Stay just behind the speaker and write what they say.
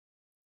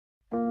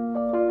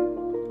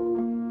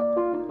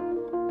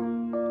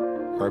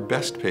Our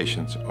best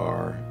patients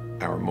are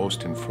our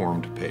most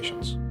informed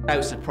patients. I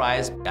was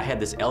surprised. I had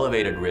this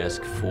elevated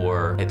risk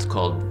for, it's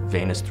called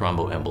venous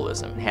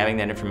thromboembolism. Having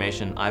that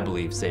information, I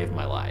believe, saved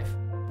my life.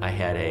 I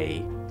had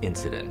a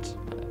incident.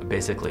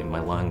 Basically, my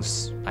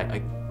lungs,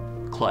 I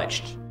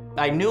clutched.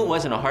 I knew it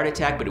wasn't a heart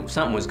attack, but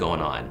something was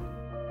going on.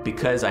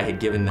 Because I had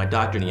given my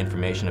doctor the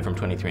information from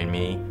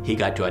 23andMe, he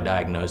got to a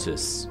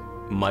diagnosis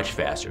much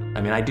faster.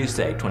 I mean, I do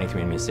say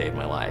 23andMe saved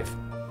my life.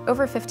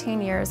 Over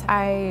 15 years,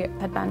 I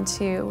had been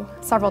to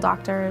several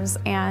doctors,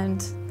 and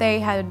they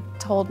had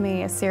told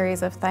me a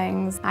series of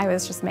things. I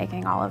was just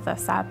making all of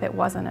this up. It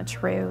wasn't a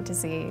true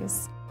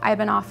disease. I had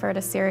been offered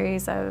a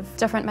series of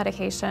different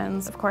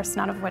medications, of course,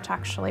 none of which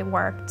actually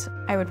worked.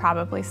 I would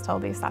probably still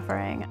be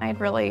suffering. I'd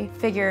really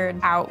figured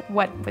out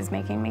what was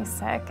making me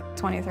sick.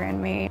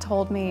 23andMe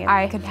told me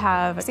I could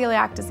have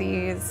celiac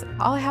disease.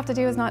 All I have to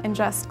do is not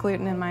ingest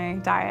gluten in my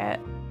diet.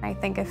 I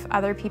think if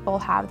other people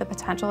have the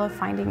potential of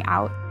finding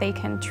out they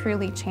can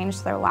truly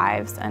change their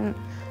lives and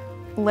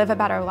live a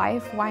better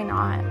life, why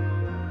not?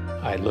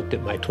 I looked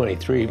at my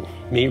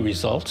 23andMe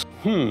results.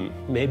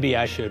 Maybe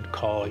I should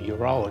call a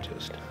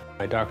urologist.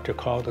 My doctor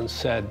called and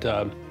said,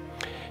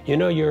 you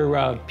know,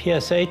 your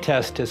PSA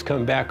test has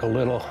come back a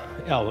little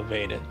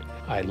elevated.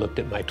 I looked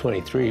at my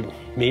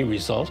 23andMe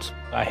results.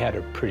 I had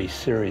a pretty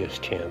serious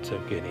chance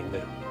of getting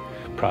the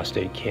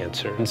prostate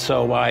cancer. And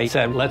so I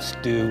said, let's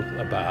do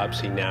a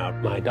biopsy now.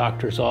 My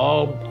doctors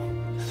all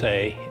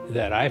say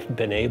that I've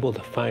been able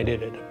to find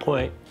it at a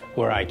point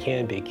where I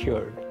can be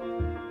cured.